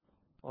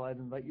Well, I'd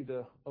invite you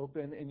to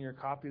open in your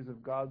copies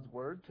of God's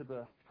Word to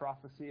the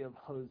prophecy of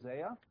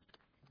Hosea,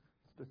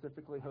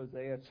 specifically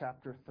Hosea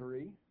chapter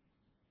 3.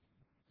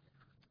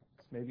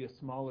 It's maybe a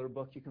smaller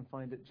book. You can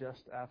find it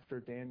just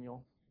after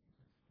Daniel.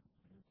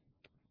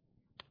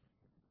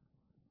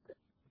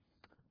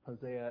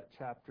 Hosea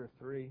chapter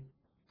 3.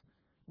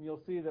 And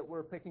you'll see that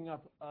we're picking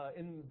up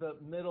in the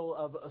middle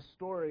of a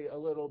story a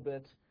little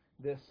bit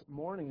this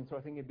morning, and so I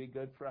think it'd be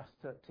good for us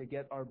to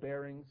get our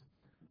bearings.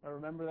 I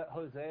remember that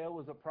Hosea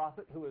was a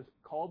prophet who was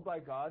called by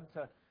God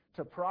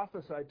to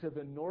prophesy to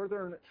the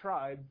northern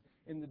tribes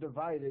in the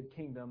divided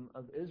kingdom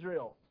of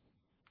Israel.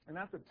 And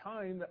at the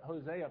time that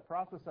Hosea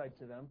prophesied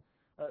to them,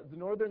 the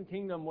northern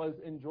kingdom was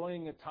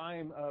enjoying a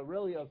time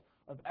really of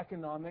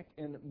economic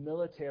and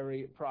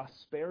military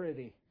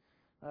prosperity.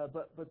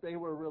 But they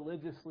were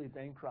religiously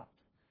bankrupt.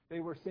 They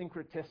were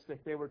syncretistic.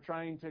 They were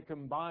trying to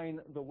combine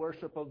the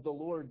worship of the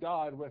Lord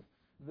God with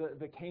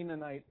the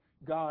Canaanite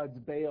gods,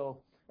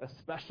 Baal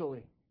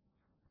especially.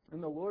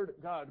 And the Lord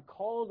God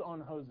called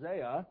on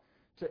Hosea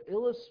to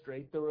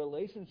illustrate the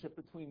relationship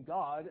between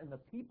God and the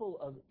people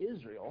of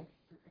Israel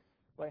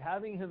by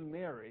having him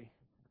marry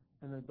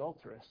an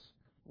adulterous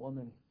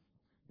woman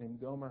named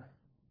Gomer.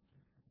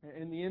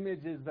 And the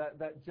image is that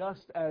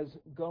just as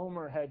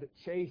Gomer had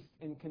chased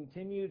and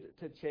continued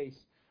to chase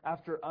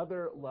after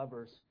other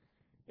lovers,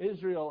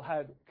 Israel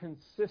had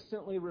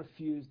consistently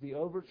refused the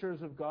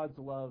overtures of God's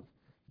love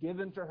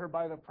given to her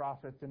by the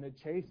prophets and had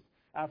chased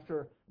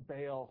after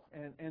Baal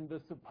and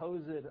the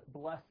supposed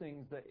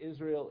blessings that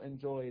Israel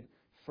enjoyed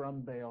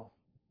from Baal.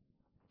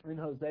 In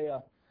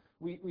Hosea,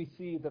 we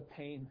see the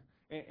pain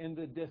and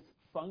the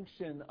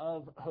dysfunction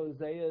of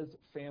Hosea's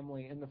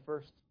family in the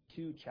first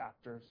 2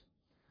 chapters.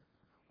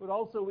 But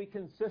also we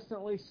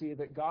consistently see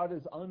that God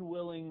is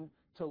unwilling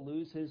to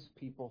lose his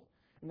people,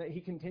 and that he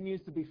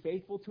continues to be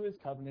faithful to his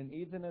covenant,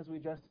 even as we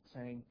just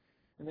sang,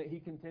 and that he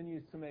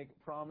continues to make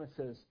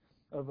promises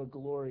of a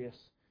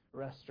glorious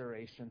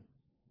restoration.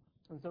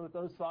 And so with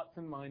those thoughts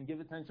in mind, give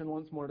attention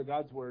once more to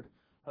God's Word,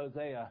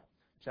 Hosea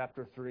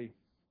chapter 3.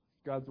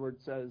 God's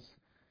Word says,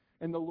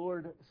 "And the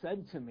Lord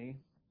said to me,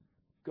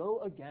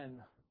 go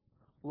again,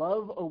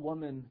 love a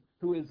woman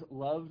who is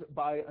loved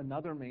by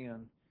another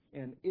man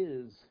and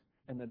is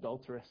an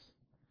adulteress,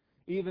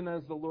 even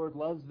as the Lord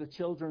loves the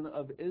children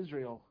of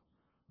Israel,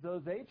 though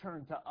they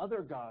turn to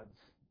other gods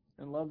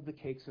and love the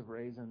cakes of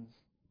raisins.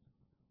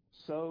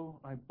 So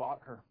I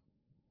bought her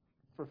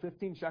for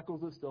 15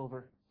 shekels of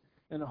silver,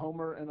 and a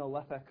homer and a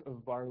lethek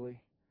of barley.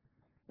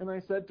 And I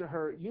said to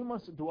her, you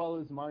must dwell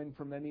as mine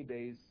for many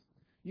days.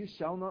 You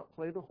shall not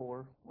play the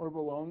whore or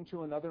belong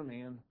to another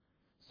man.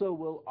 So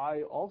will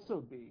I also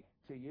be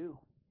to you.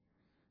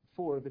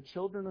 For the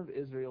children of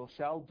Israel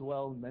shall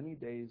dwell many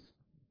days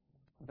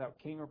without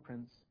king or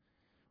prince,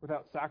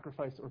 without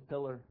sacrifice or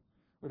pillar,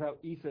 without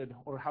ephod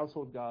or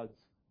household gods.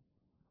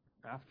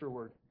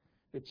 Afterward,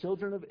 the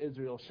children of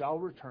Israel shall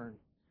return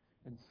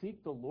and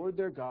seek the Lord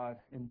their God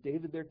and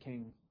David their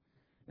king,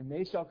 and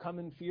they shall come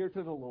in fear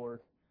to the Lord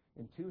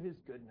and to his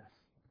goodness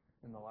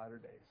in the latter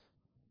days."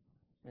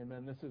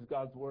 Amen. This is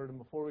God's Word, and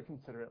before we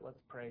consider it, let's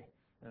pray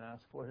and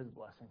ask for his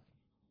blessing.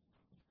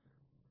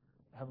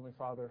 Heavenly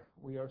Father,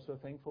 we are so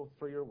thankful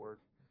for your Word,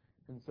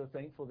 and so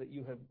thankful that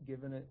you have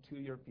given it to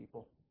your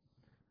people.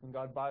 And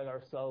God, by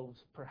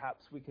ourselves,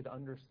 perhaps we could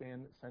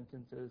understand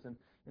sentences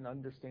and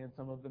understand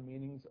some of the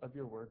meanings of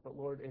your Word. But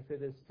Lord, if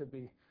it is to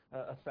be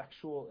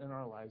effectual in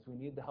our lives, we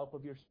need the help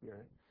of your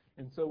Spirit.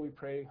 And so we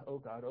pray, oh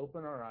God,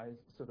 open our eyes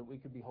so that we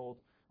could behold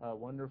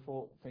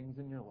wonderful things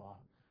in your law.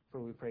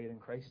 For we pray it in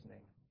Christ's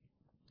name.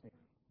 Amen.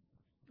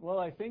 Well,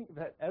 I think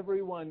that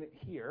everyone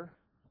here,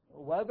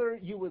 whether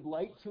you would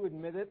like to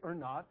admit it or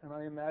not, and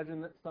I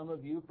imagine that some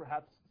of you,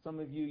 perhaps some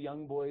of you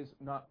young boys,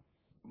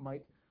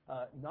 might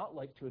not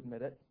like to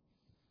admit it,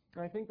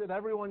 and I think that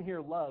everyone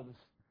here loves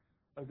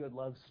a good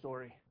love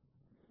story.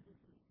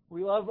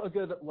 We love a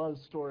good love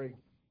story.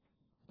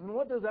 And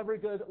what does every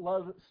good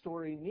love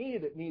story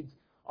need? It needs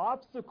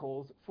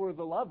obstacles for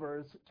the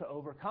lovers to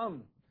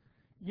overcome.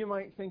 You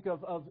might think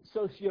of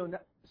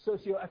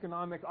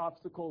socioeconomic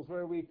obstacles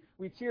where we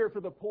cheer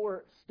for the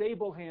poor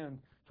stable hand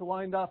to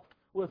wind up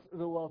with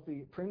the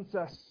wealthy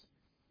princess,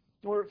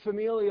 or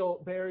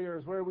familial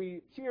barriers where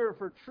we cheer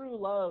for true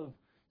love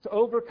to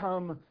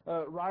overcome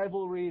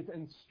rivalries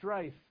and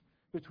strife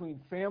between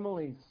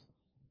families.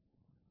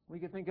 We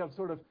could think of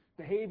sort of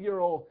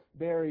behavioral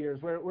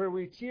barriers where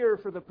we cheer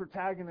for the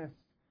protagonist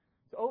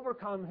to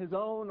overcome his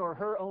own or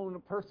her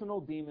own personal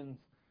demons,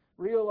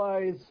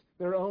 realize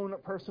their own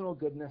personal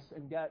goodness,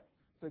 and get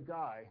the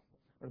guy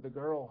or the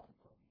girl.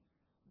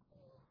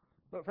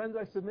 But friends,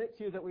 I submit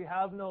to you that we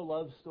have no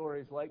love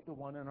stories like the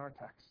one in our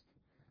text.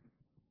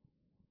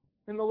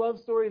 In the love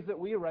stories that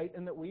we write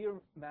and that we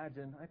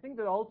imagine, I think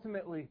that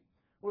ultimately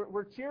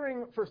we're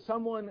cheering for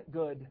someone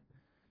good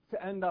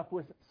to end up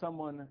with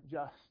someone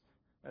just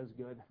as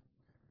good.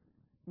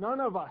 None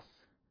of us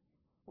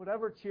would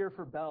ever cheer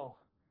for Belle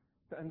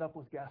to end up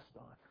with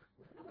Gaston.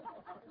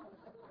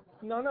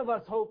 None of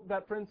us hope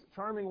that Prince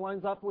Charming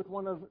winds up with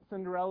one of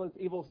Cinderella's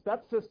evil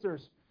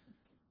stepsisters,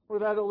 or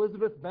that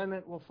Elizabeth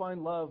Bennet will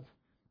find love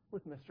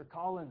with Mr.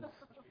 Collins.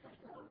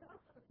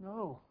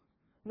 No.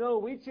 No,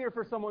 we cheer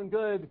for someone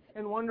good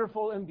and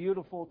wonderful and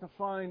beautiful to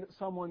find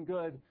someone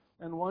good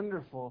and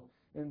wonderful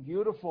and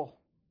beautiful.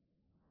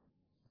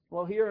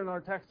 Well, here in our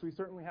text, we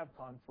certainly have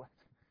conflict.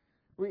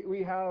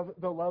 We have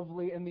the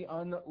lovely and the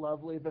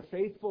unlovely, the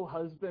faithful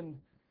husband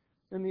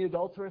and the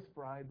adulterous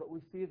bride, but we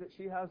see that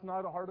she has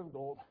not a heart of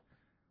gold,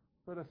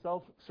 but a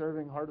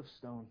self-serving heart of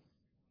stone.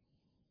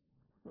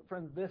 But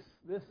friends, this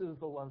is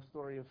the love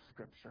story of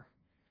Scripture.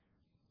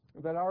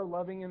 That our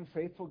loving and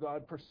faithful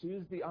God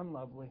pursues the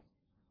unlovely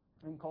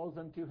and calls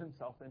them to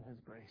himself in his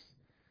grace.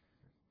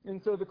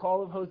 And so the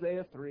call of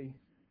Hosea 3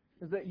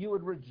 is that you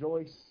would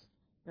rejoice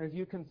as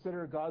you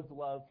consider God's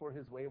love for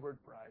his wayward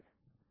bride.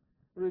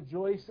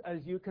 Rejoice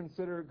as you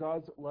consider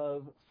God's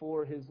love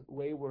for his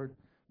wayward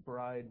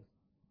bride.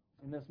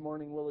 And this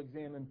morning we'll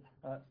examine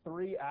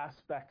three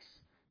aspects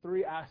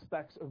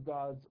of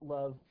God's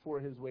love for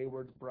his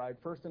wayward bride.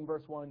 First, in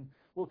verse 1,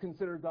 we'll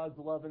consider God's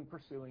love in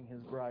pursuing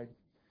his bride.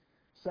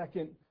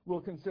 Second, we'll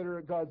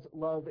consider God's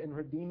love in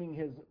redeeming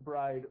his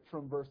bride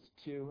from verse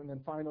 2. And then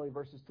finally,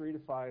 verses 3 to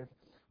 5,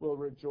 we'll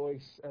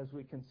rejoice as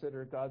we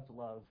consider God's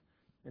love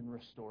in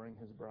restoring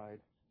his bride.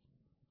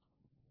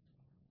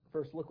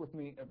 First, look with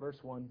me at verse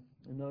 1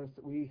 and notice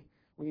that we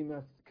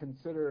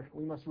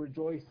must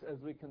rejoice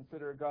as we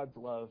consider God's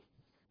love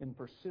in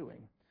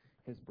pursuing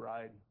his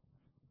bride.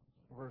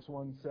 Verse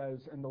 1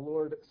 says, "And the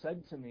Lord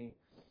said to me,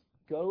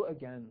 go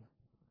again,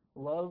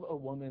 love a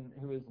woman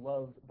who is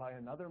loved by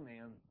another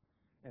man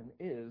and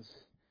is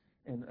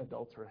an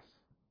adulteress."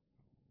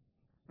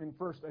 And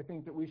first, I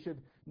think that we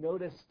should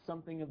notice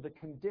something of the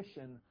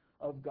condition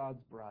of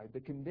God's bride,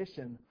 the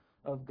condition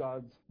of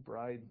God's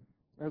bride.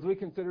 As we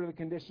consider the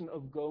condition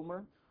of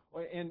Gomer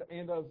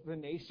and of the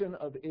nation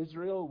of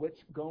Israel, which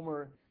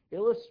Gomer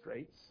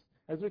illustrates,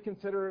 as we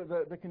consider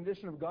the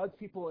condition of God's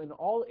people in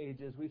all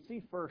ages, we see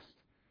first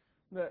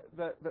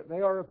that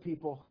they are a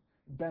people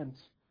bent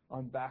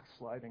on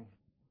backsliding.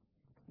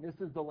 This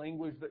is the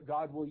language that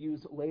God will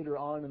use later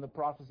on in the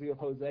prophecy of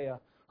Hosea.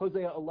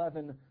 Hosea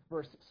 11,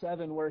 verse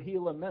 7, where he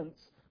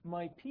laments,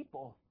 "My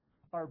people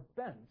are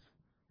bent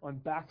on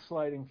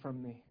backsliding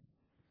from me."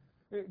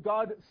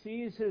 God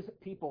sees his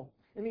people,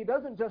 and he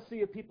doesn't just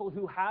see a people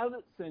who have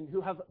sinned,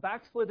 who have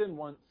backslidden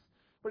once,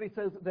 but he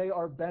says they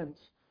are bent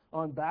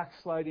on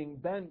backsliding,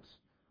 bent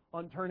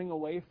on turning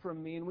away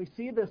from me. And we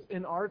see this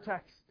in our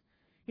text.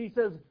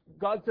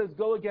 God says,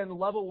 go again,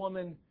 love a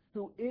woman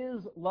who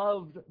is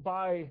loved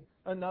by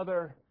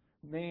another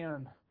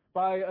man,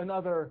 by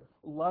another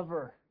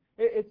lover.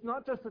 It's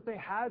not just that they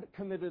had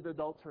committed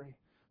adultery,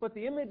 but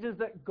the image is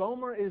that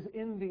Gomer is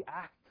in the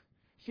act.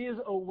 She is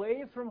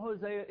away from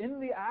Hosea in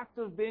the act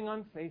of being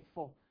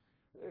unfaithful.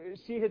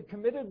 She had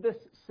committed this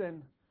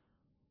sin.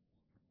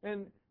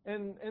 And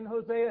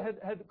Hosea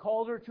had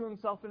called her to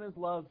himself in his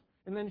love,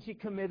 and then she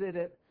committed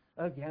it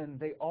again.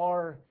 They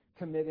are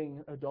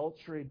committing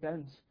adultery,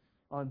 bent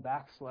on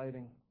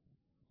backsliding.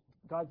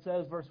 God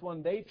says, verse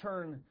 1, they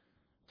turn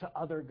to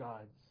other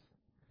gods.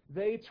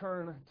 They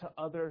turn to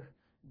other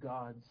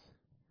gods.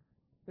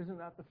 Isn't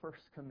that the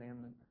first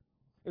commandment?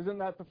 Isn't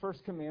that the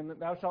first commandment?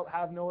 Thou shalt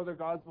have no other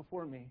gods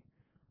before me.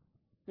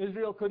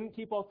 Israel couldn't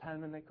keep all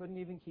 10, and they couldn't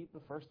even keep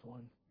the first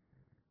one.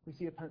 We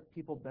see a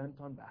people bent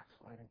on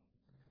backsliding.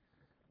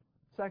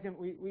 Second,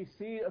 we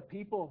see a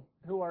people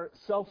who are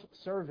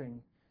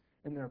self-serving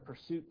in their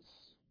pursuits.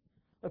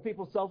 A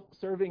people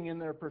self-serving in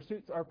their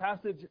pursuits. Our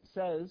passage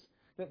says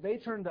that they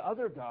turn to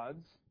other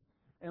gods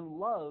and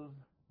love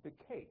the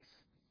cakes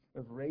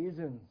of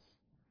raisins.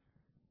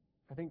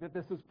 I think that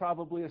this is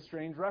probably a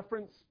strange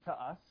reference to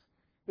us.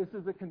 This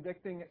is a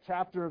convicting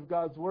chapter of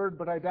God's Word,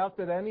 but I doubt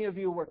that any of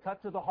you were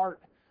cut to the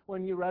heart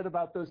when you read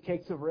about those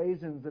cakes of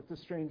raisins. It's a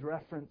strange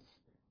reference.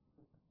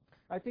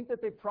 I think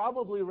that they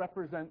probably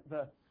represent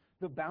the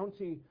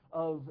bounty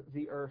of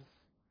the earth.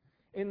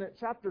 In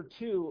chapter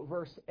 2,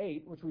 verse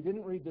 8, which we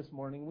didn't read this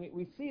morning,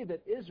 we see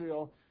that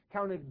Israel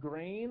counted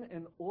grain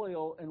and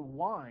oil and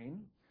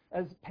wine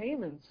as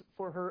payments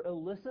for her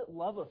illicit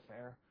love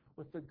affair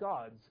with the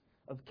gods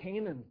of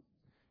Canaan.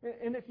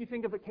 And if you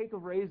think of a cake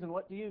of raisin,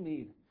 what do you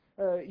need?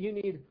 You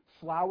need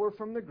flour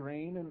from the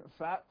grain and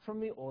fat from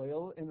the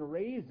oil and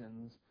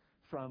raisins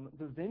from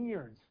the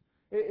vineyards.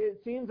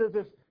 It seems as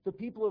if the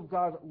people of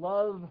God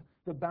love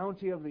the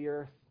bounty of the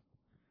earth.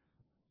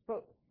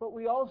 But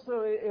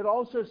it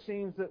also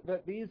seems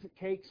that these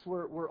cakes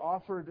were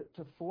offered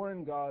to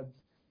foreign gods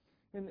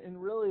in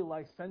really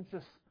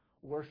licentious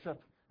worship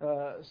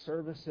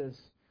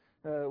services,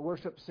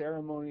 worship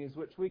ceremonies,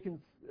 which we can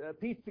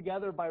piece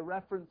together by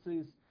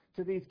references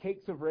to these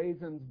cakes of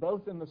raisins,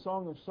 both in the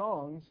Song of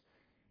Songs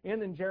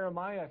and in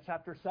Jeremiah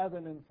chapter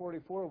 7 and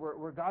 44,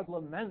 where God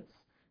laments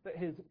that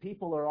his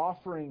people are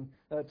offering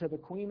to the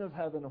Queen of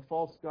Heaven, a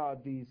false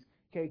god, these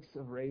cakes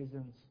of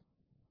raisins.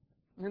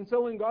 And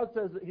so when God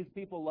says that his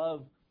people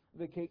love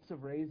the cakes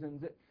of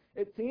raisins,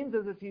 it seems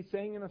as if he's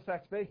saying, in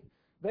effect, they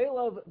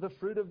love the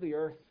fruit of the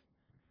earth.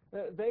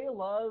 They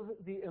love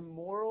the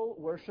immoral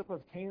worship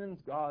of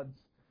Canaan's gods,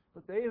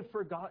 but they have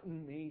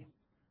forgotten me.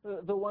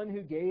 the one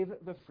who gave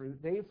the fruit.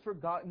 They've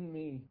forgotten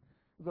me,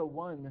 the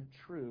one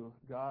true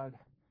God.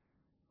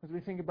 As we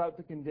think about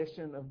the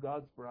condition of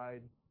God's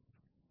bride,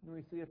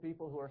 we see a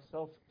people who are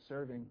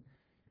self-serving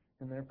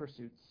in their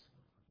pursuits.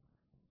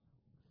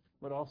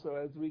 But also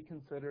as we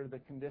consider the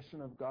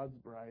condition of God's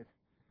bride,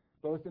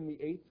 both in the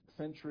 8th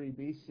century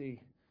BC,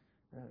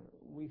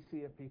 we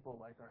see a people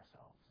like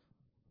ourselves.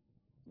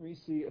 We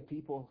see a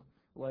people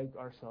like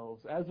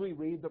ourselves. As we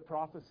read the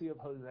prophecy of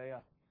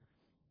Hosea,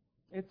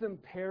 it's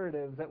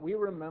imperative that we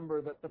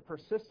remember that the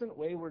persistent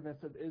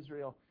waywardness of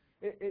Israel,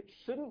 it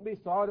shouldn't be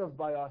thought of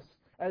by us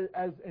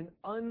as an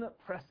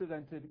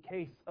unprecedented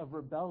case of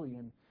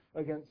rebellion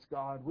against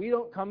God. We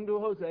don't come to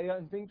Hosea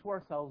and think to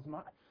ourselves,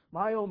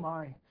 my oh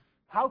my,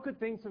 how could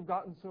things have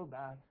gotten so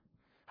bad?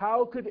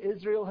 How could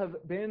Israel have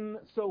been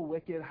so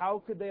wicked?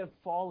 How could they have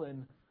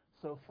fallen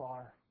so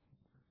far?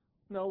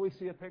 No, we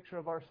see a picture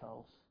of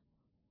ourselves.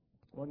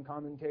 One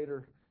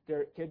commentator,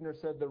 Derek Kidner,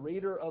 said the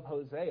reader of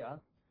Hosea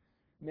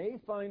may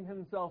find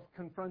himself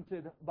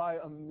confronted by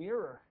a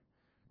mirror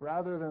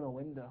rather than a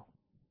window.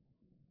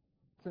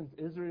 Since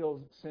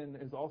Israel's sin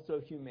is also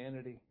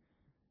humanity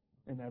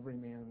in every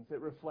man's,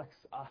 it reflects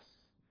us.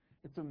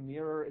 It's a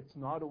mirror, it's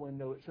not a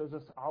window. It shows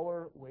us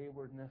our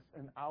waywardness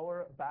and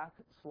our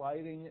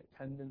backsliding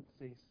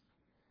tendencies.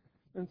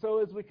 And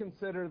so as we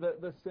consider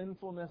the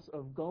sinfulness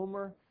of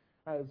Gomer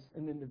as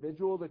an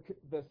individual,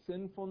 the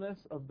sinfulness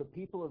of the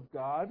people of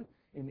God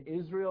in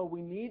Israel,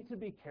 we need to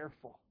be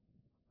careful.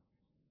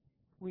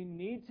 We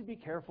need to be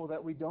careful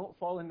that we don't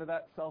fall into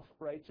that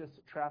self-righteous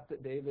trap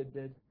that David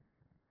did.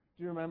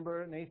 Do you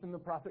remember Nathan the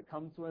prophet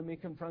comes to him, he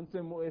confronts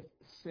him with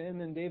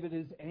sin, and David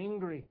is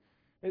angry.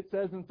 It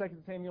says in 2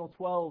 Samuel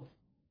 12,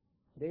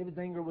 David's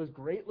anger was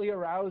greatly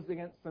aroused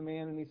against the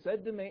man, and he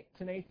said to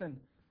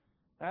Nathan,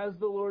 "As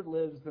the Lord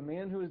lives, the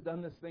man who has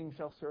done this thing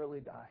shall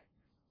surely die."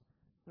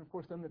 And of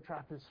course, then the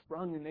trap is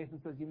sprung, and Nathan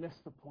says, "You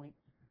missed the point.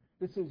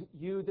 This is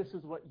you. This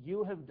is what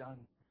you have done."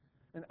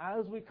 And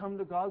as we come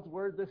to God's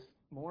word this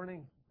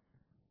morning,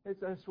 it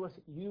says to us,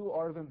 you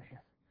are the man.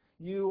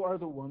 You are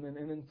the woman.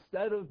 And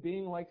instead of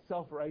being like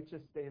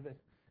self-righteous David,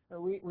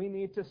 we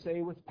need to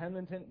say with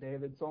penitent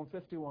David, Psalm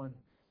 51,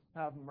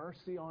 "Have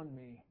mercy on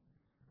me,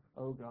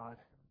 O God."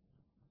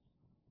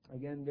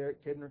 Again,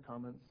 Derek Kidner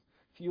comments,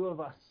 few of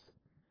us,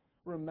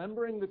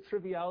 remembering the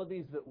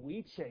trivialities that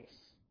we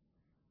chase,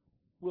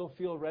 will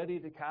feel ready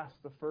to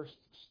cast the first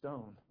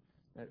stone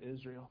at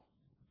Israel.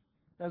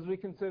 As we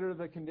consider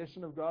the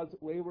condition of God's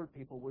wayward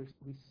people,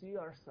 we see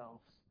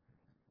ourselves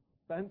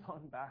bent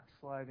on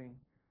backsliding,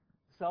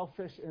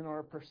 selfish in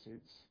our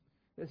pursuits.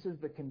 This is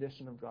the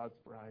condition of God's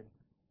bride.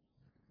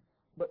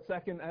 But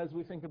second, as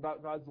we think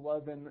about God's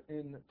love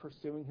in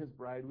pursuing his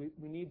bride, we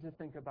need to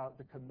think about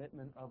the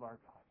commitment of our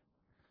God.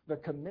 The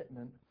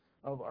commitment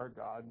of our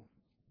God.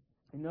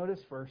 And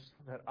notice first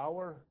that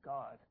our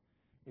God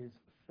is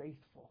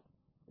faithful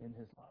in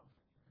his love.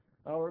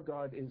 Our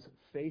God is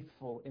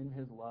faithful in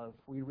his love.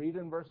 We read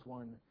in verse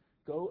 1,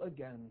 "Go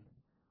again,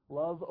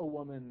 love a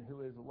woman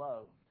who is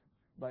loved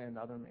by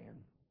another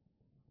man."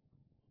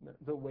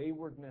 The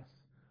waywardness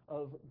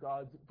of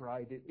God's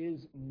bride, it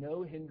is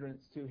no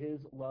hindrance to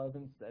his love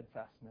and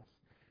steadfastness.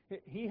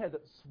 He had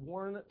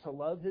sworn to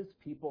love his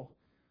people,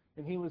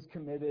 and he was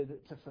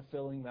committed to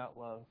fulfilling that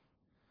love.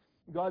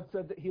 God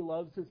said that he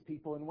loves his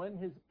people, and when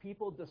his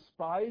people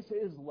despise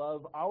his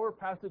love, our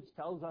passage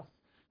tells us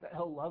that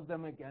he'll love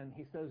them again.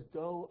 He says,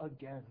 "Go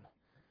again."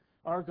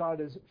 Our God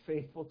is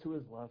faithful to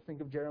his love.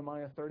 Think of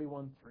Jeremiah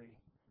 31:3.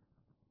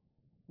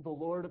 "The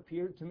Lord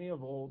appeared to me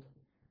of old,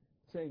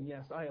 saying,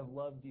 'Yes, I have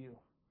loved you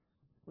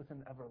with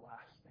an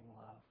everlasting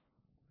love.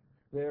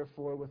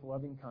 Therefore, with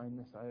loving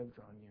kindness I have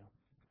drawn you.'"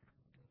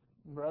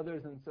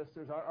 Brothers and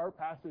sisters, our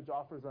passage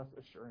offers us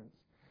assurance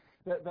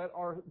that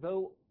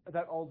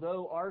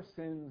although our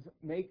sins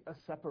make a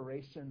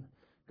separation,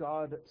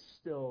 God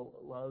still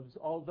loves.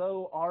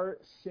 Although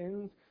our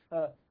sins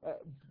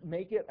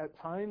make it at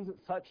times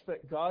such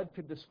that God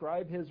could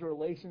describe his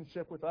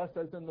relationship with us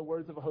as in the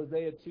words of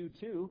Hosea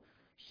 2:2,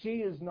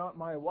 "She is not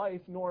my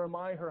wife, nor am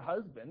I her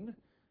husband."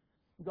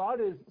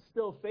 God is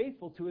still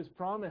faithful to his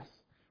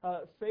promise,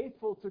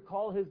 faithful to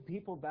call his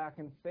people back,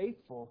 and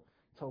faithful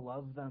to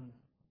love them.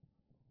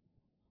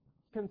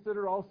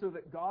 Consider also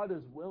that God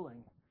is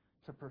willing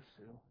to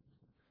pursue.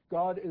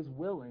 God is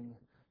willing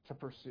to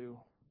pursue.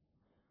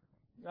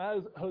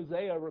 As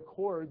Hosea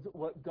records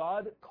what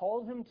God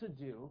called him to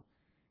do,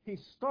 he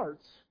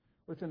starts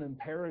with an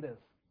imperative.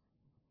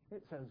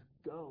 It says,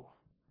 "Go."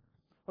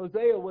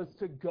 Hosea was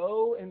to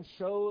go and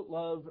show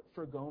love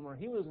for Gomer.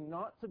 He was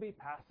not to be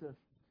passive,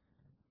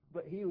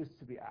 but he was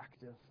to be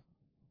active.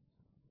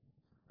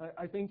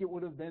 I think it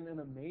would have been an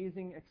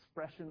amazing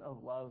expression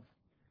of love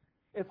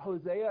if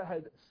Hosea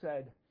had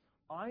said,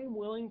 "I'm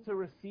willing to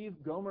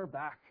receive Gomer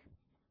back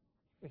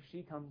if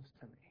she comes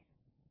to me.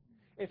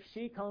 If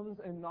she comes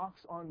and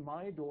knocks on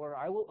my door,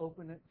 I will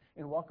open it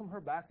and welcome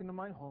her back into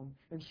my home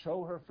and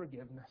show her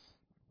forgiveness."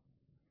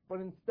 But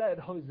instead,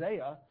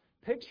 Hosea,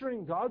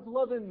 picturing God's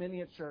love in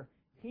miniature,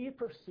 he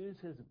pursues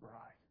his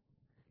bride.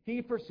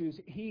 He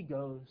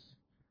goes.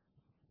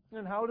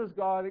 And how does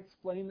God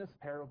explain this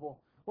parable?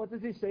 What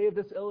does he say of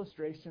this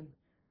illustration?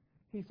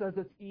 He says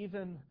it's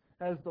even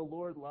as the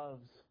Lord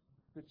loves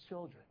the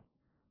children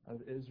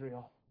of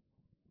Israel.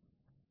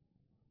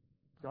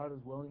 God is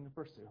willing to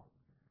pursue.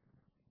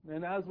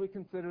 And as we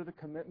consider the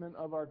commitment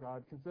of our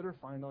God, consider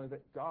finally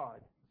that God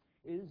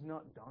is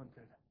not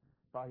daunted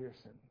by your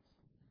sins.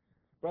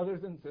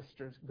 Brothers and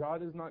sisters,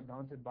 God is not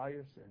daunted by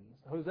your sins.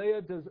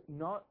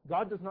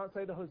 God does not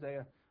say to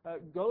Hosea,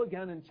 go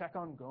again and check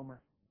on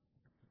Gomer.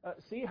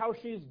 See how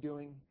she's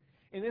doing.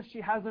 And if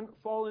she hasn't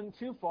fallen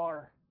too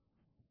far,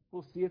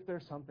 we'll see if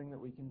there's something that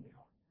we can do.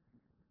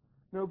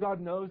 No,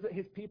 God knows that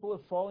his people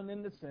have fallen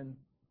into sin,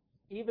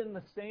 even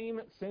the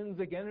same sins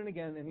again and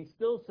again, and he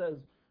still says,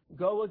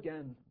 go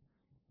again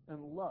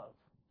and love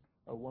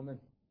a woman.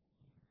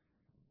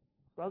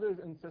 Brothers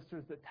and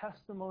sisters, the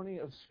testimony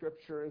of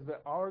Scripture is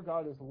that our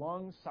God is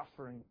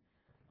long-suffering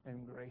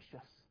and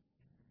gracious.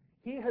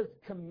 He has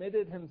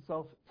committed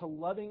himself to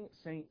loving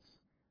saints,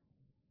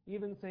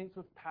 even saints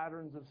with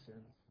patterns of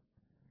sins.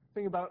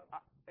 Think about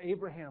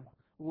Abraham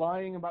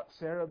lying about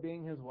Sarah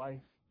being his wife,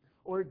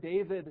 or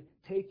David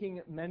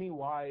taking many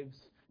wives,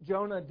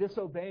 Jonah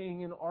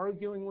disobeying and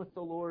arguing with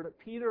the Lord,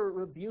 Peter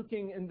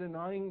rebuking and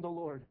denying the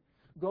Lord,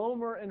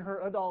 Gomer in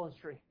her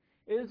idolatry,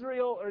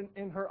 Israel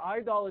in her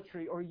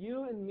idolatry, or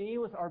you and me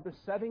with our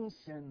besetting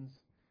sins.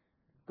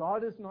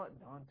 God is not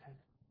daunted,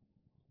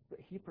 but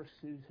he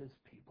pursues his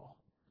people.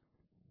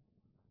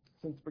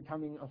 Since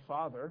becoming a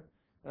father,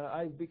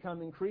 I've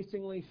become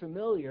increasingly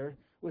familiar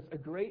with a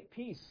great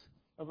piece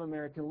of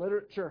American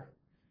literature.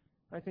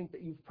 I think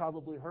that you've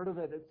probably heard of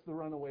it. It's The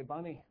Runaway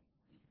Bunny.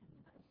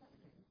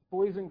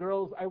 Boys and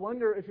girls, I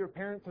wonder if your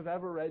parents have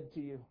ever read to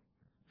you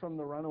from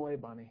The Runaway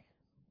Bunny.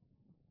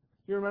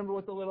 You remember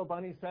what the little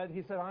bunny said?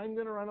 He said, I'm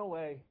going to run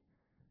away.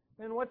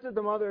 And what did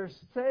the mother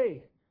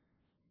say?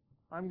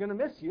 I'm going to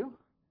miss you.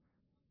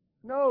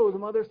 No, the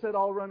mother said,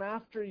 I'll run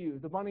after you.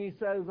 The bunny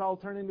says, I'll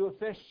turn into a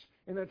fish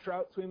in a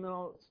trout stream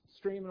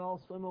and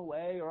I'll swim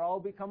away, or I'll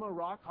become a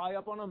rock high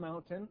up on a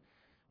mountain,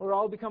 or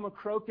I'll become a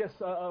crocus,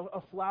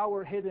 a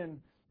flower hidden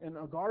in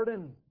a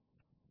garden.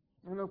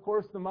 And of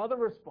course, the mother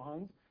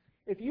responds,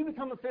 if you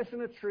become a fish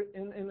in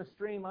a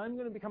stream, I'm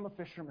going to become a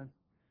fisherman,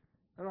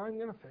 and I'm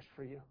going to fish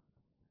for you.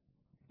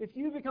 If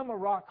you become a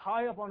rock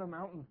high up on a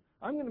mountain,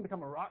 I'm going to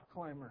become a rock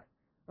climber.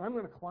 I'm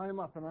going to climb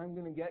up and I'm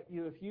going to get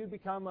you. If you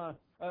become a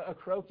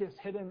crocus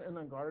hidden in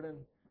a garden,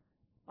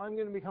 I'm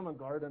going to become a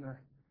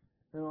gardener,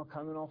 and I'll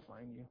come and I'll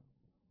find you.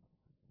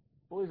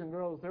 Boys and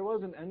girls, there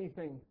wasn't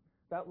anything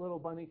that little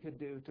bunny could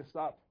do to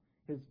stop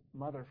his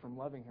mother from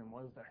loving him,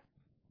 was there?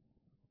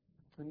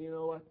 And you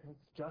know what?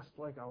 It's just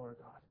like our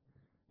God,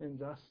 and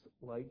just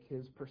like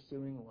his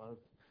pursuing love.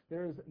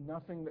 There is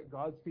nothing that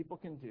God's people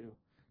can do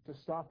to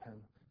stop him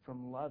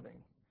from loving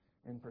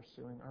and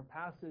pursuing. Our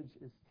passage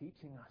is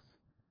teaching us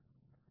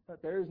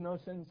that there is no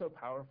sin so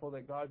powerful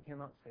that God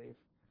cannot save,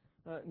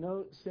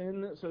 no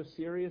sin so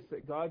serious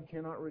that God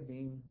cannot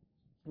redeem,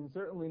 and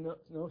certainly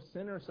no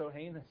sinner so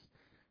heinous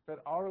that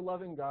our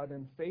loving God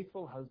and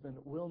faithful husband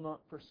will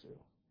not pursue.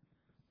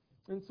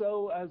 And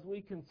so as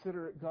we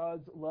consider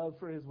God's love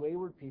for his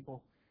wayward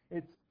people,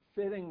 it's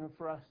fitting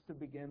for us to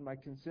begin by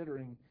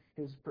considering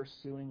his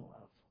pursuing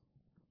love.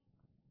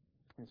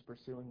 His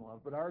pursuing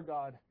love. But our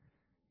God,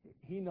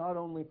 he not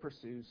only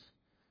pursues.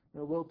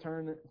 We'll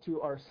turn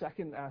to our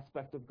second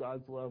aspect of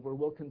God's love, where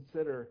we'll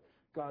consider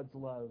God's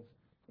love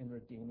in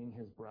redeeming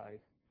his bride.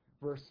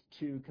 Verse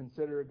 2,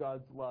 consider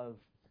God's love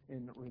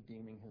in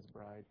redeeming his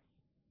bride.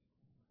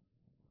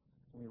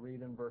 We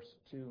read in verse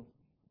 2,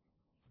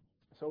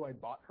 so I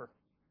bought her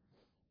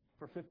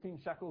for 15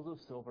 shekels of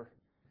silver,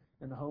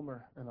 and a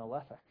homer and a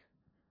lethek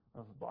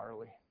of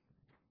barley.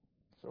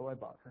 So I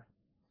bought her.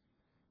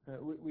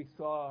 We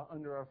saw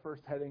under our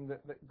first heading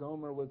that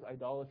Gomer was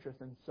idolatrous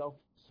and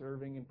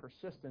self-serving and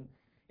persistent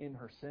in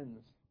her sins.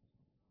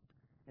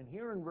 And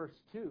here in verse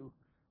 2,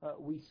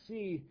 we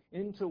see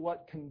into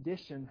what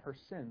condition her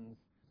sins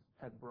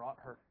had brought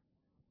her.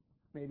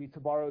 Maybe to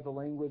borrow the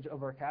language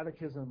of our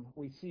catechism,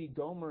 we see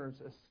Gomer's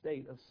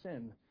estate of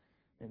sin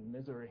and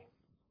misery.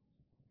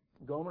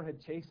 Gomer had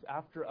chased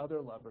after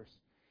other lovers.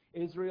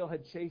 Israel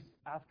had chased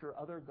after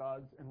other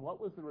gods. And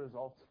what was the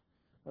result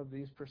of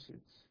these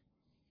pursuits?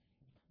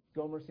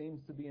 Gomer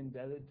seems to be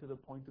indebted to the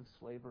point of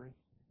slavery.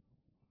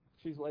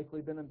 She's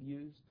likely been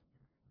abused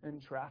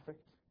and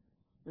trafficked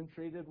and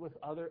treated with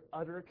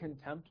utter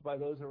contempt by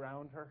those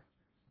around her,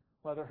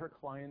 whether her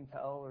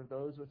clientele or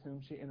those with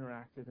whom she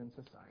interacted in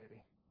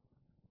society.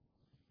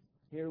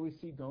 Here we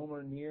see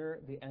Gomer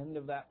near the end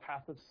of that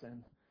path of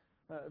sin,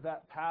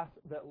 that path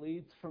that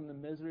leads from the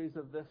miseries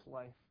of this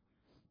life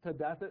to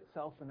death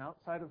itself, and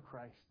outside of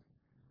Christ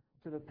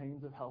to the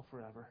pains of hell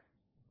forever.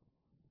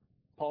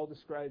 Paul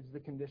describes the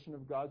condition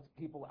of God's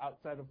people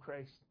outside of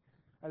Christ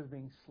as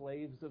being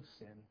slaves of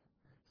sin.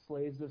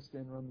 Slaves of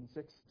sin, Romans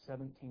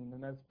 6:17,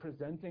 and as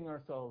presenting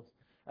ourselves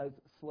as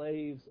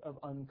slaves of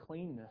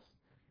uncleanness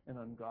and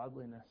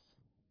ungodliness.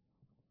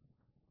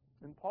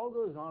 And Paul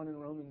goes on in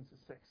Romans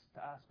 6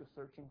 to ask a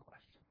searching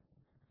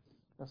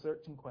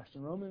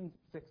question. Romans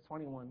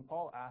 6:21,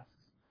 Paul asks,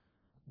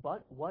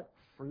 But what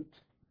fruit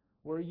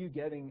were you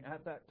getting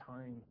at that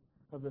time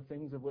of the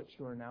things of which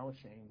you are now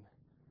ashamed?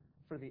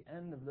 For the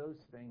end of those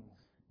things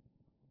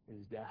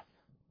is death.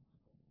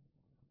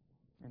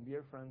 And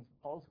dear friends,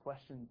 Paul's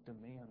question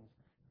demands,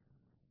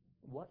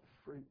 what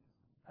fruit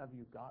have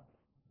you got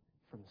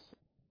from sin?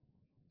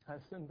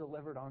 Has sin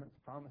delivered on its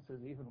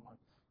promises even once?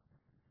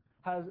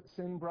 Has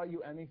sin brought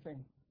you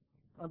anything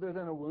other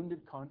than a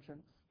wounded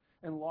conscience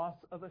and loss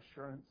of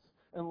assurance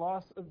and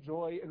loss of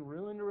joy and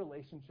ruined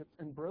relationships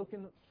and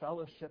broken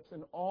fellowships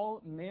and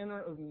all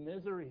manner of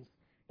miseries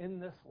in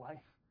this life?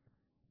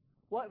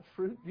 What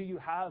fruit do you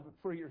have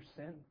for your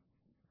sin?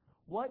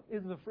 What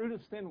is the fruit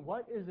of sin?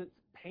 What is its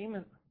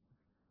payment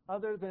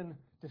other than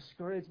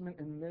discouragement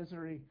and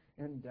misery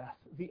and death?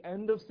 The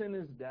end of sin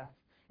is death.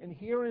 And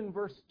here in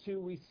verse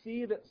 2, we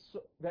see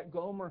that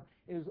Gomer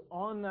is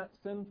on that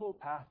sinful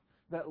path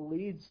that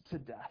leads to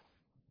death.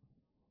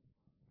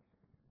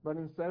 But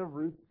instead of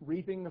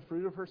reaping the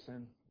fruit of her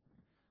sin,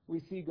 we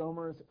see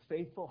Gomer's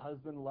faithful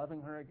husband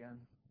loving her again.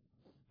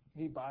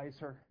 He buys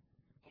her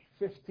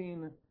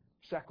 15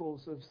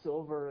 shekels of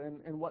silver,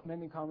 and what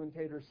many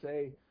commentators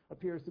say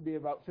appears to be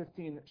about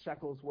 15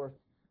 shekels worth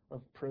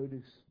of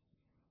produce.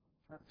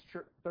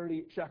 That's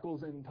 30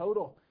 shekels in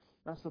total.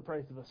 That's the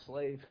price of a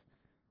slave.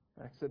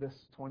 Exodus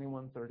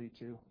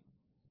 21:32.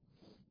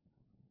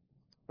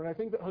 But I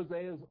think that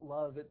Hosea's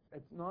love,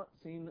 it's not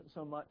seen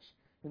so much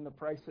in the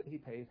price that he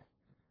paid,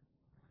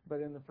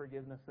 but in the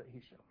forgiveness that he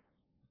showed.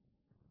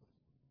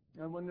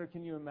 I wonder,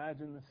 can you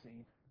imagine the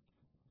scene?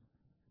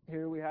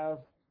 Here we have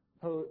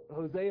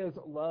Hosea's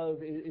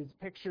love is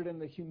pictured in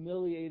the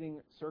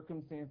humiliating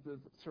circumstances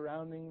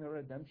surrounding the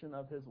redemption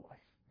of his wife.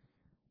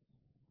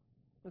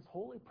 This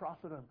holy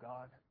prophet of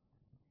God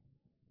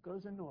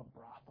goes into a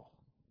brothel,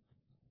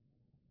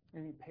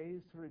 and he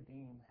pays to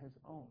redeem his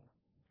own.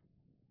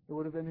 It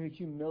would have been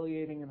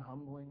humiliating and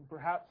humbling.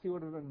 Perhaps he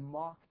would have been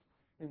mocked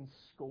and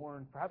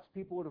scorned. Perhaps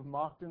people would have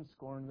mocked and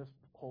scorned this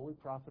holy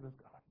prophet of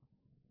God.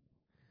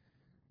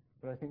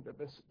 But I think that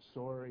this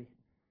story,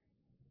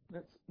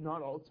 it's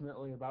not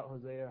ultimately about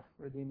Hosea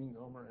redeeming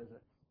Gomer, is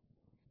it?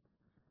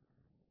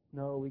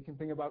 No, we can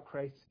think about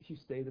Christ's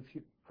state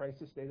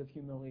of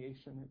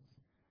humiliation.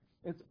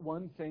 It's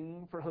one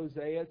thing for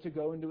Hosea to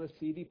go into a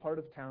seedy part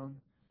of town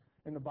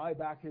and to buy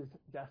back his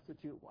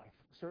destitute wife.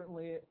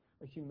 Certainly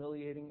a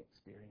humiliating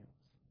experience.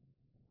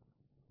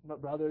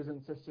 But brothers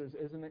and sisters,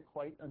 isn't it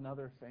quite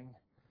another thing?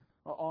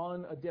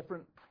 On a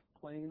different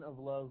plane of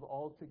love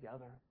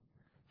altogether,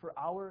 for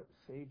our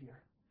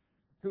Savior,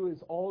 who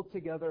is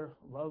altogether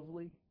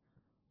lovely,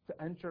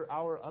 to enter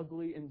our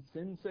ugly and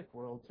sin-sick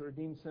world to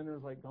redeem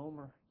sinners like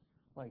Gomer,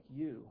 like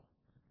you,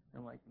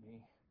 and like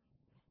me.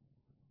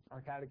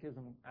 Our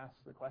catechism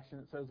asks the question,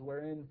 it says,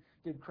 wherein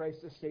did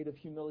Christ's state of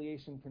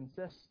humiliation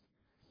consist?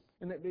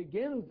 And it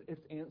begins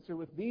its answer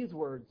with these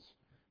words.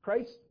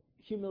 Christ's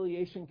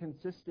humiliation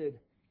consisted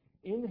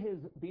in his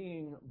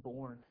being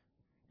born,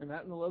 and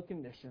that in the low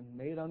condition,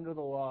 made under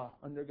the law,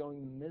 undergoing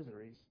the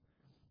miseries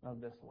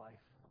of this life.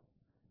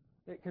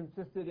 It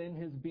consisted in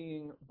his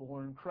being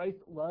born. Christ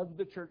loved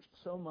the church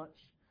so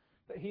much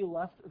that he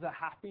left the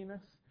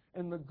happiness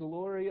and the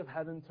glory of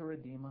heaven to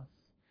redeem us.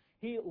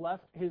 He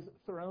left his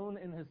throne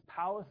and his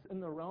palace in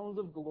the realms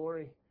of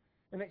glory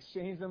and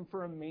exchanged them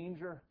for a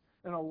manger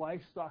and a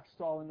livestock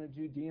stall in a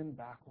Judean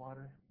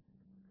backwater.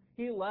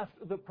 He left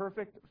the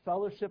perfect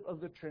fellowship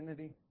of the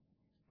Trinity,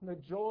 the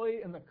joy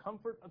and the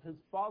comfort of his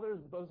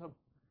Father's bosom,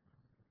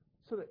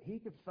 so that he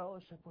could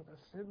fellowship with a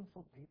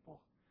sinful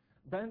people,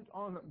 bent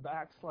on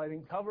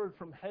backsliding, covered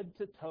from head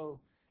to toe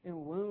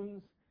in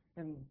wounds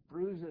and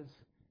bruises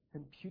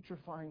and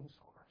putrefying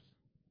sores.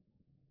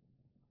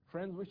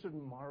 Friends, we should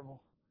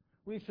marvel.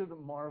 We should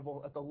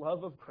marvel at the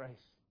love of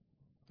Christ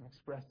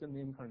expressed in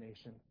the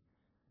incarnation.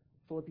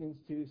 Philippians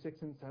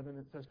 2:6 and 7,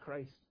 it says,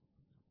 Christ,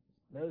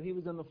 though he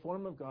was in the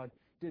form of God,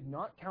 did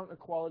not count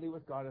equality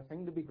with God a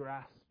thing to be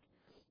grasped,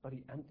 but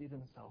he emptied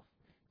himself,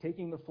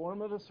 taking the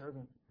form of a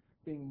servant,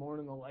 being born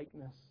in the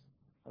likeness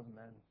of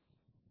men.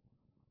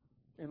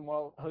 And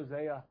while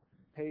Hosea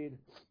paid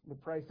the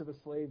price of a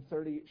slave,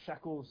 30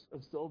 shekels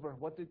of silver,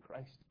 what did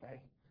Christ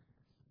pay?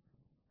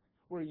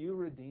 Were you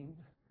redeemed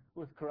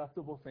with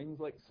corruptible things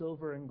like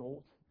silver and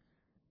gold?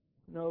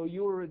 No,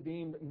 you were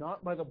redeemed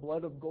not by the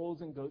blood of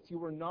bulls and goats. You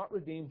were not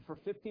redeemed for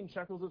 15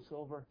 shekels of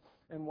silver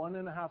and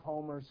 1.5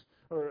 homers,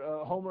 or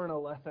a homer and a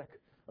lethek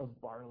of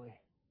barley.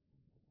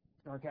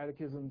 Our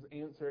catechism's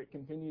answer, it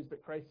continues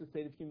that Christ's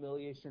state of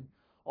humiliation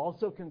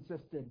also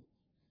consisted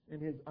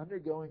in his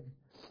undergoing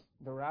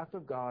the wrath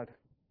of God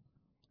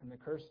and the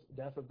cursed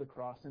death of the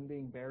cross and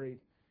being buried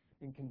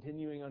and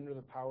continuing under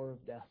the power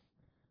of death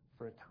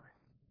for a time.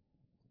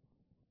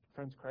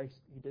 Friends, Christ,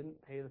 he didn't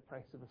pay the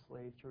price of a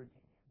slave to redeem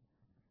you.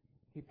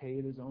 He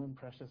paid his own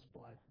precious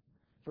blood.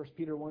 1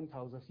 Peter 1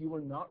 tells us, you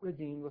were not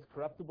redeemed with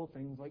corruptible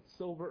things like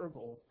silver or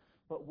gold,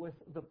 but with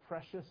the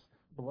precious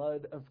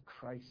blood of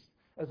Christ,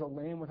 as a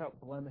lamb without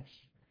blemish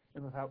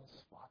and without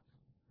spot.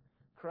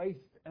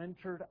 Christ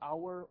entered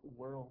our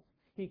world.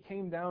 He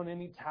came down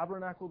and he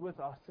tabernacled with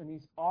us, and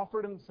he's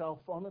offered himself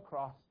on the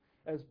cross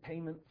as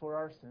payment for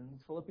our sins.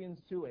 Philippians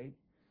 2:8.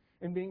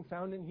 And being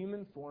found in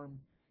human form,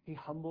 he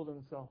humbled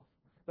himself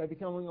by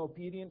becoming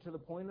obedient to the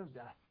point of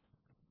death,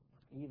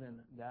 even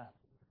death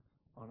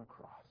on a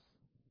cross.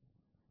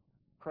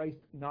 Christ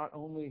not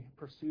only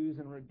pursues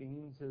and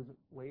redeems his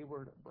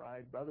wayward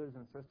bride, brothers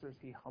and sisters,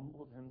 he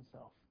humbled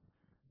himself.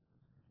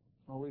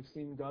 Well, we've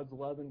seen God's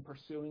love in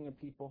pursuing a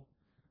people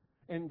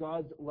and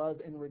God's love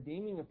in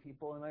redeeming a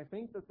people, and I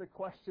think that the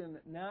question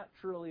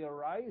naturally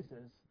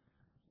arises,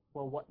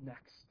 well, what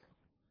next?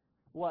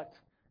 What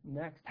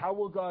next? How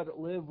will God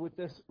live with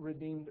this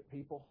redeemed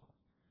people?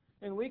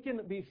 And we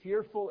can be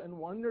fearful and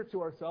wonder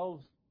to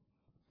ourselves,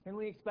 can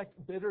we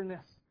expect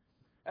bitterness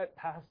at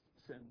past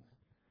sins?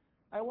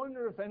 I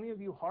wonder if any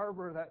of you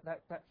harbor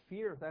that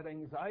fear, that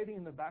anxiety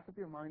in the back of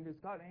your mind. Is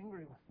God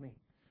angry with me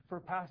for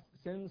past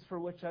sins for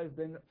which I've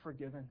been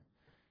forgiven?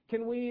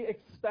 Can we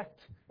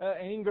expect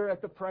anger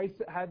at the price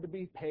that had to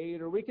be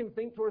paid? Or we can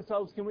think to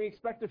ourselves, can we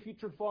expect a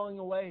future falling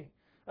away?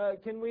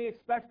 Can we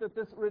expect that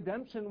this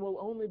redemption will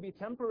only be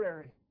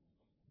temporary?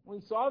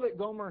 We saw that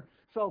Gomer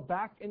fell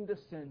back into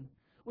sin.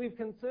 We've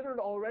considered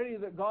already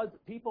that God's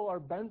people are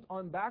bent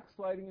on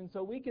backsliding, and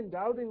so we can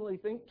doubtingly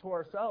think to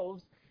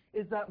ourselves,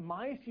 is that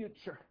my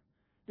future?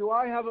 Do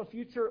I have a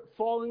future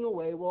falling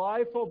away? Will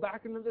I fall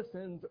back into the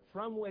sins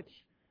from which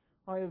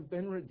I have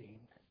been redeemed?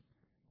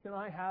 Can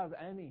I have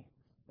any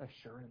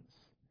assurance?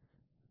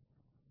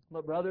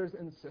 But brothers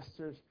and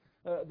sisters,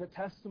 the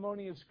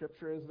testimony of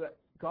Scripture is that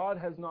God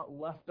has not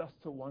left us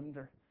to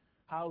wonder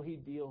how he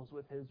deals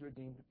with his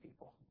redeemed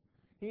people.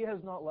 He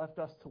has not left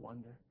us to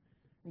wonder.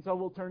 And so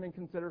we'll turn and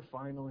consider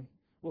finally,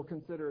 we'll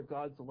consider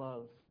God's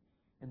love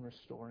in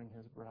restoring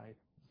his bride.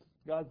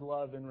 God's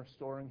love in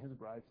restoring his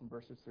bride from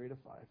verses 3 to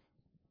 5.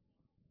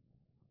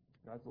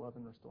 God's love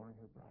in restoring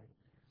his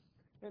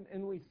bride.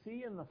 And we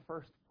see in the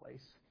first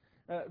place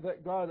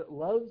that God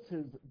loves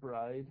his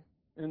bride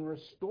and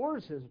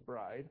restores his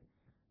bride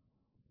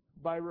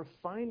by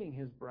refining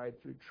his bride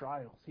through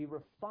trials. He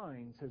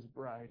refines his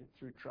bride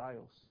through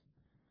trials.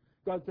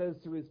 God says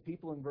to his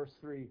people in verse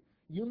 3,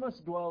 you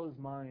must dwell as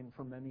mine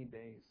for many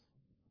days.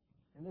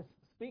 And this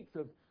speaks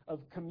of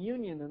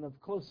communion and of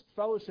close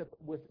fellowship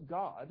with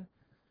God.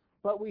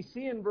 But we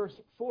see in verse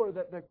 4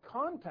 that the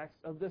context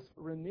of this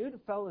renewed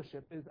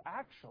fellowship is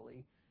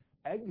actually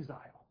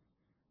exile.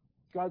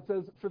 God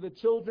says, for the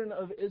children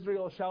of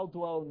Israel shall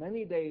dwell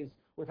many days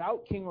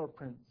without king or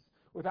prince,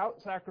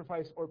 without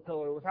sacrifice or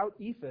pillar, without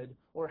ephod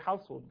or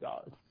household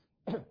gods.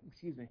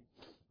 Excuse me.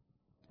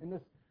 And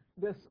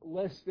this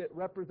list, it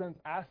represents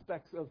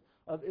aspects of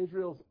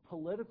Israel's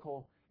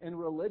political and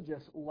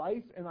religious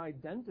life and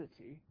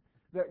identity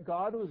that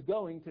God was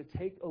going to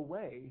take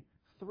away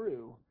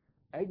through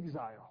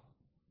exile.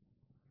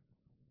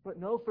 But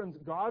no, friends,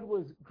 God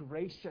was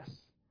gracious.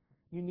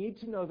 You need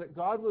to know that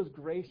God was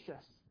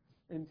gracious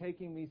in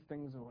taking these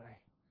things away.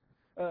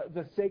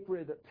 The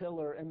sacred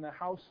pillar and the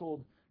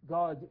household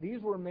gods,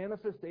 these were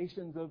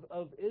manifestations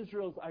of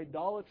Israel's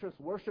idolatrous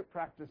worship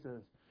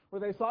practices, where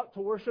they sought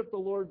to worship the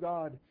Lord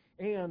God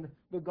and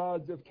the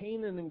gods of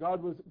Canaan, and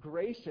God was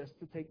gracious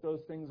to take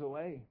those things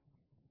away.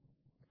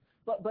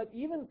 But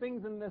even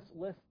things in this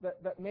list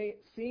that may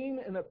seem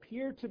and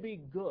appear to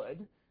be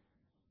good,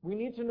 we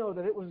need to know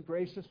that it was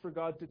gracious for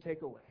God to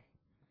take away.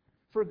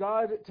 For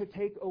God to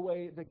take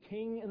away the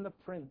king and the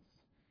prince.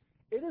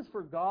 It is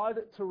for God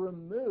to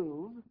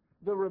remove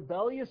the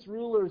rebellious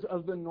rulers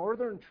of the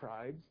northern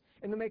tribes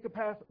and to make a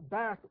path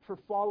back for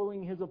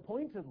following his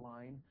appointed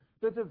line,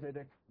 the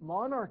Davidic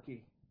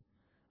monarchy.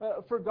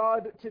 For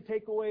God to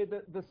take away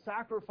the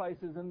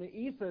sacrifices and the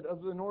ephod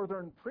of the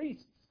northern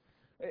priests,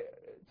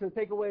 to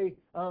take away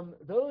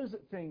those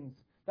things.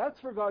 That's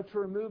for God to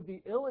remove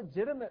the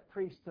illegitimate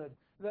priesthood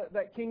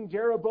that King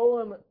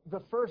Jeroboam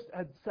the first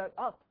had set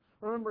up.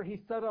 Remember, he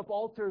set up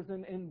altars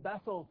in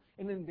Bethel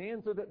and in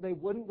Dan so that they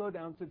wouldn't go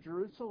down to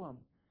Jerusalem.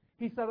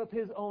 He set up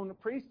his own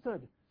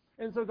priesthood.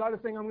 And so God is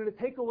saying, I'm going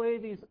to take away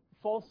these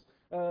false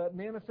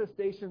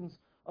manifestations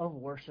of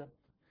worship.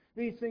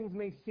 These things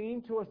may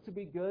seem to us to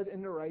be good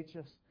and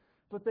righteous,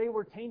 but they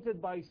were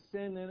tainted by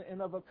sin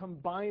and of a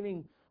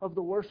combining of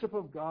the worship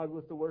of God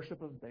with the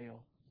worship of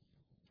Baal.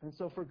 And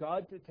so for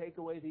God to take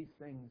away these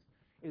things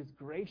is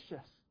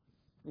gracious,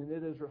 and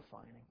it is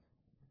refining.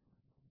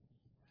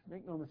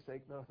 Make no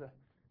mistake, though,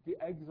 the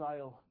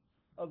exile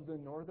of the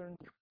northern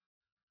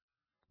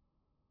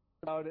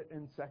about it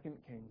in 2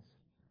 Kings.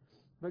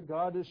 But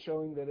God is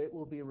showing that it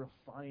will be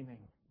refining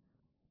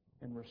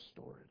and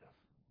restorative.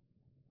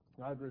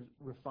 God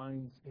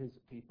refines his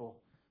people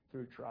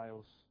through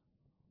trials.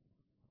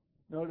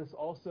 Notice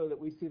also that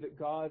we see that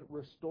God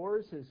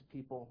restores his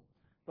people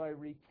by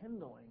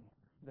rekindling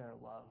their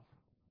love.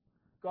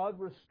 God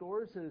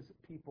restores his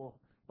people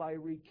by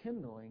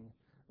rekindling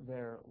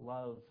their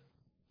love.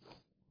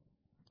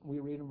 We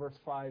read in verse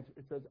 5,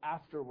 it says,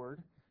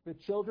 afterward, the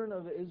children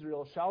of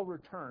Israel shall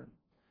return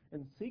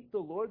and seek the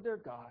Lord their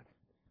God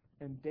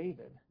and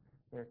David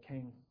their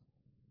king.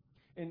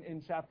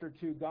 In chapter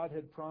 2, God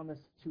had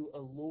promised to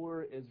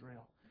allure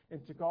Israel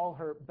and to call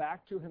her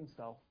back to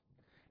himself.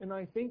 And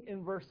I think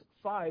in verse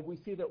 5, we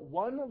see that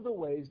one of the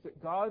ways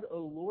that God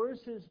allures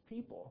his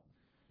people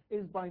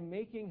is by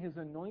making his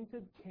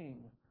anointed king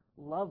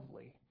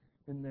lovely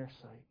in their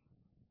sight.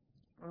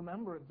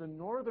 Remember, the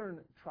northern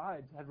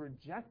tribes had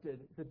rejected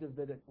the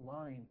Davidic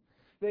line.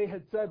 They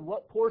had said,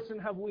 "What portion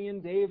have we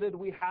in David?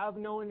 We have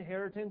no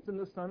inheritance in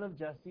the son of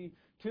Jesse.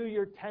 To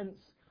your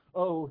tents,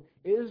 O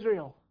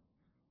Israel."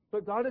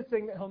 But God is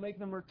saying that he'll make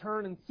them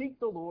return and seek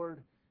the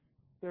Lord,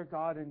 their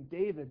God, and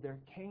David, their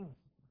king.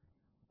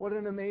 What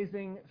an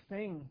amazing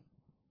thing.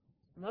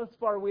 And thus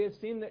far, we have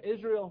seen that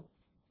Israel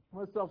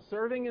was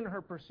self-serving in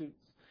her pursuits.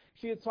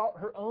 She had sought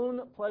her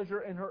own pleasure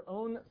and her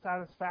own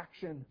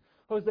satisfaction.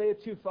 Hosea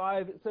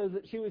 2:5, it says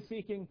that she was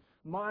seeking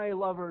my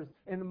lovers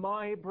and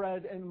my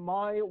bread and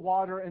my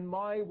water and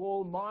my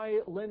wool,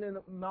 my linen,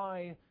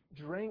 my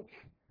drink.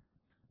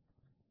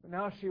 But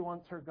now she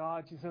wants her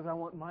God. She says, "I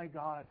want my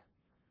God.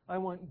 I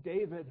want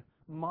David,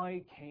 my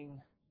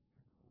king."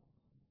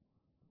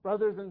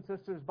 Brothers and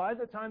sisters, by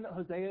the time that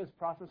Hosea is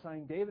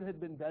prophesying, David had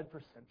been dead for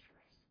centuries.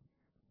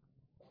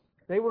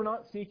 They were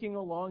not seeking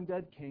a long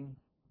dead king.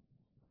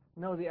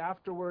 No, the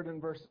afterword in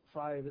verse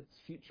 5,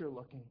 it's future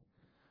looking.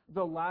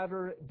 The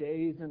latter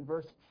days in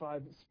verse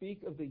 5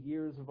 speak of the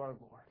years of our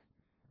Lord.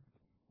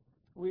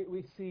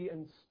 We see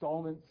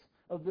installments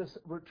of this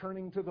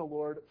returning to the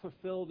Lord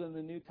fulfilled in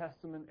the New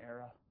Testament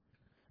era.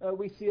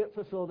 We see it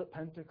fulfilled at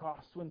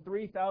Pentecost when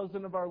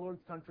 3,000 of our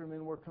Lord's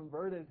countrymen were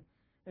converted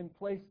and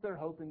placed their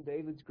hope in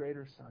David's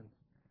greater son.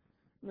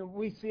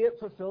 We see it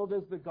fulfilled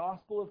as the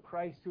gospel of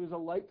Christ, who is a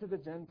light to the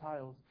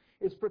Gentiles,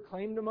 is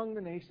proclaimed among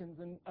the nations,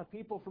 and a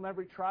people from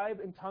every tribe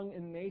and tongue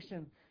and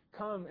nation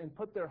come and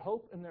put their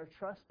hope and their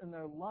trust and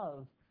their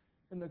love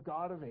in the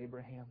God of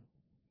Abraham.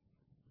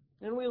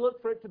 And we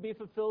look for it to be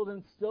fulfilled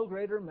in still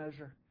greater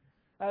measure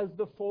as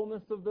the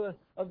fullness of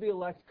the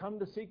elect come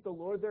to seek the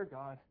Lord their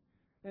God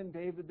and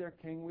David their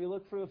king. We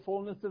look for the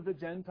fullness of the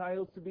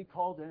Gentiles to be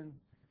called in,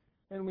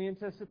 and we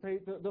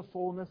anticipate the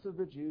fullness of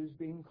the Jews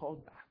being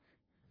called back.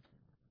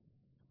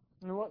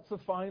 And what's the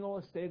final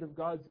estate of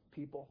God's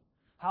people?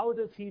 How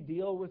does he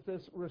deal with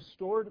this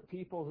restored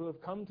people who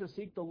have come to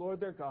seek the Lord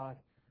their God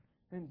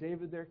and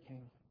David their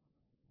king?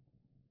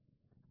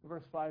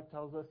 Verse 5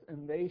 tells us,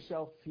 "And they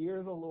shall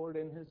fear the Lord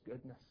in his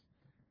goodness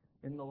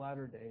in the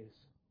latter days."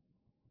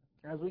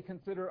 As we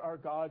consider our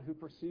God who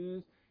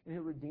pursues and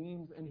who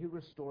redeems and who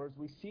restores,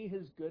 we see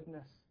his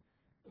goodness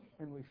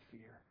and we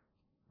fear.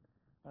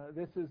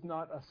 This is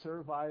not a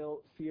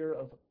servile fear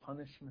of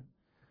punishment,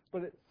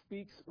 but it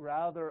speaks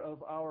rather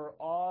of our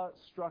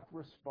awe-struck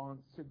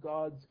response to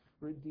God's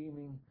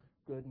redeeming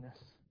goodness.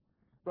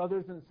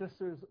 Brothers and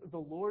sisters, the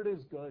Lord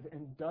is good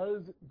and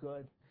does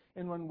good.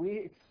 And when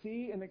we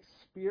see and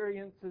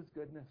experience his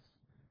goodness,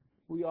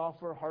 we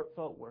offer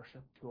heartfelt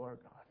worship to our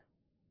God.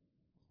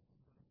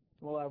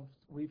 Well,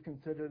 we've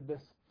considered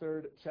this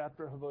third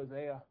chapter of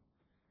Hosea.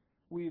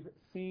 We've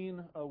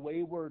seen a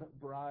wayward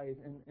bride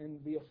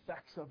and the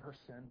effects of her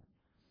sin.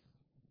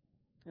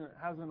 And it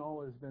hasn't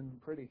always been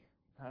pretty,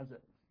 has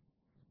it?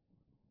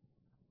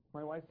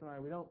 My wife and I,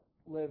 we don't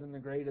live in the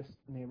greatest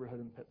neighborhood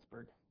in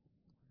Pittsburgh.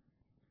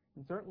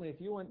 And certainly if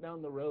you went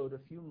down the road a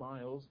few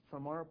miles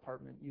from our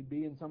apartment, you'd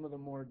be in some of the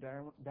more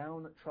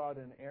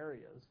downtrodden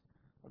areas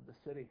of the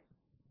city.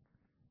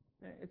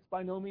 It's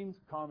by no means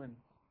common,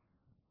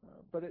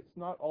 but it's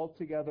not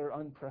altogether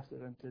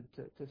unprecedented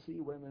to see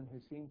women who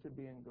seem to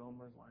be in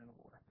Gomer's line of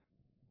work.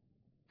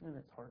 And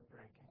it's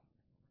heartbreaking.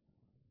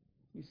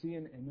 You see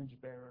an image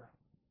bearer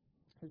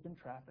who's been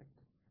trafficked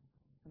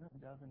and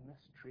and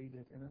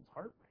mistreated, and it's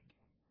heartbreaking.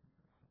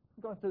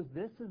 God says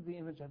this is the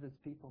image of his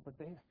people, but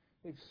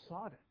they've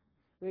sought it.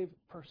 They've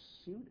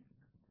pursued it.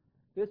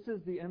 This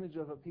is the image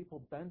of a people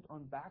bent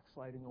on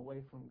backsliding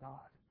away from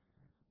God.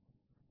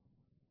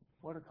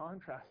 What a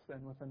contrast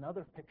then with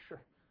another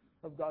picture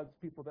of God's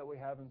people that we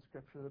have in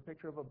Scripture, the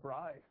picture of a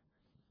bride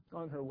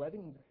on her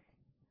wedding day.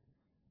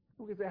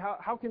 We can say,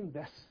 how can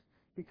this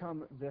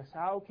become this?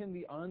 How can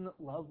the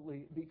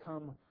unlovely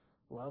become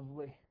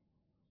lovely?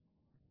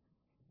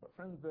 But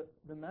friends,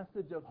 the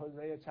message of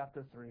Hosea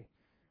chapter 3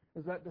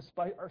 is that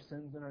despite our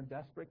sins and our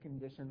desperate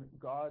condition,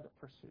 God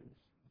pursues.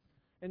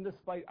 And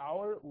despite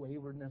our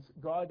waywardness,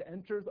 God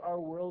enters our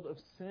world of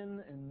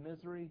sin and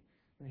misery,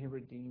 and he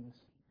redeems.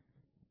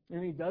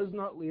 And he does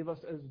not leave us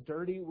as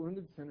dirty,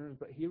 wounded sinners,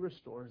 but he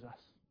restores us.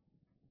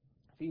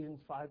 Ephesians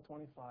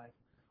 5:25,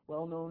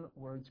 well-known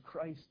words.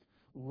 Christ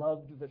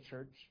loved the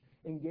church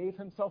and gave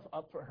himself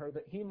up for her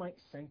that he might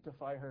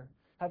sanctify her,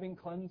 having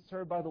cleansed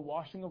her by the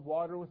washing of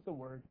water with the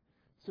word,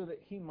 so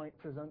that he might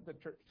present the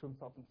church to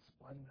himself in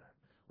splendor,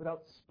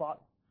 without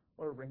spot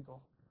or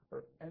wrinkle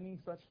or any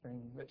such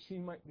thing, that she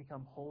might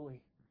become holy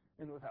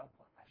and without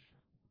blemish.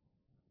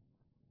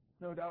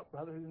 No doubt,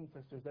 brothers and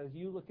sisters, as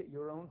you look at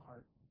your own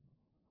heart,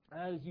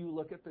 as you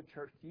look at the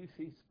church, you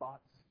see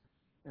spots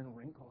and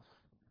wrinkles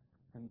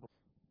and blemish.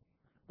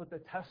 But the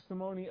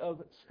testimony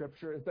of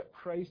Scripture is that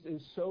Christ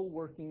is so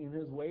working in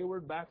his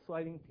wayward,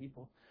 backsliding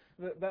people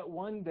that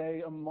one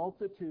day a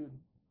multitude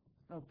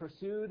of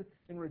pursued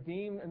and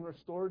redeemed and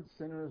restored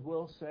sinners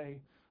will say,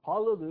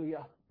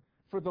 "Hallelujah,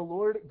 For the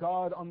Lord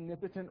God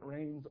omnipotent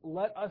reigns.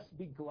 Let us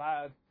be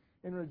glad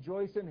and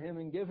rejoice in him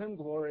and give him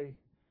glory,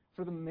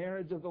 for the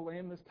marriage of the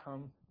Lamb has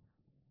come,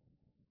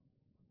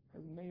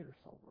 has made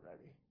herself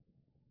ready.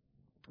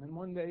 And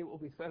one day it will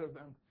be said of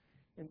them,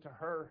 and to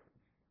her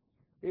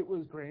it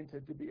was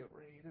granted to be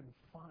arrayed in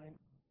fine,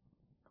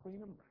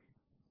 clean and bright.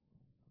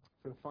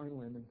 For the fine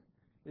linen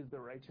is the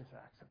righteous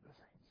acts of the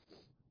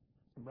saints.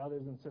 And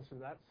brothers and sisters,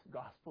 that's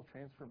gospel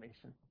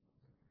transformation.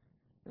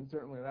 And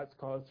certainly that's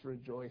cause to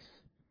rejoice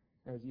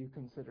as you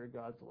consider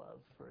God's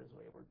love for his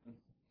wayward ones.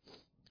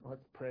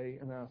 Let's pray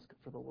and ask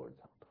for the Lord's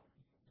help.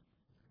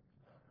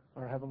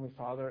 Our Heavenly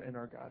Father and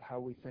our God, how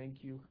we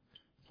thank you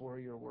for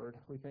your word.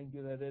 We thank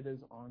you that it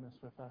is honest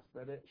with us,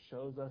 that it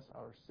shows us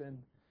our sin.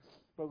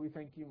 But we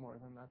thank you more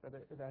than that,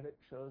 that it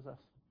shows us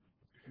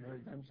the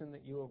redemption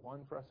that you have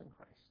won for us in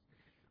Christ.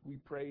 We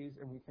praise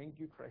and we thank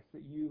you, Christ,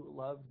 that you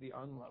love the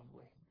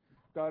unlovely.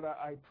 God,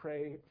 I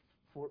pray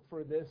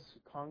for this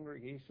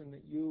congregation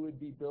that you would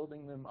be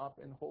building them up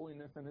in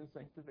holiness and in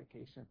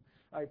sanctification.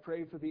 I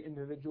pray for the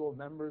individual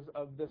members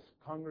of this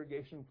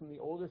congregation, from the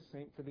oldest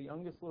saint to the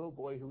youngest little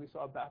boy who we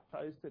saw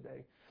baptized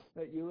today,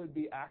 that you would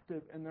be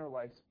active in their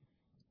lives,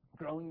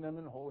 growing them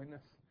in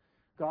holiness.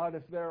 God,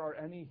 if there are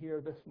any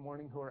here this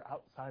morning who are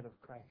outside of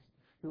Christ,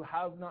 who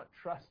have not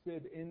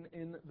trusted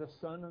in the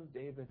Son of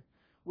David,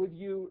 would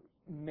you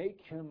make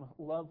him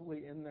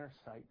lovely in their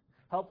sight?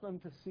 Help them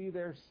to see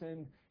their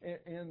sin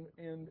and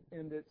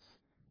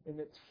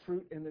its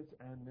fruit and its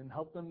end, and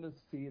help them to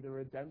see the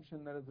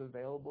redemption that is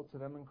available to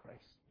them in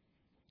Christ.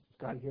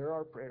 God, hear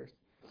our prayers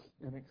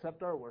and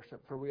accept our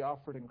worship, for we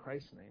offer it in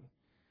Christ's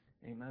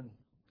name. Amen.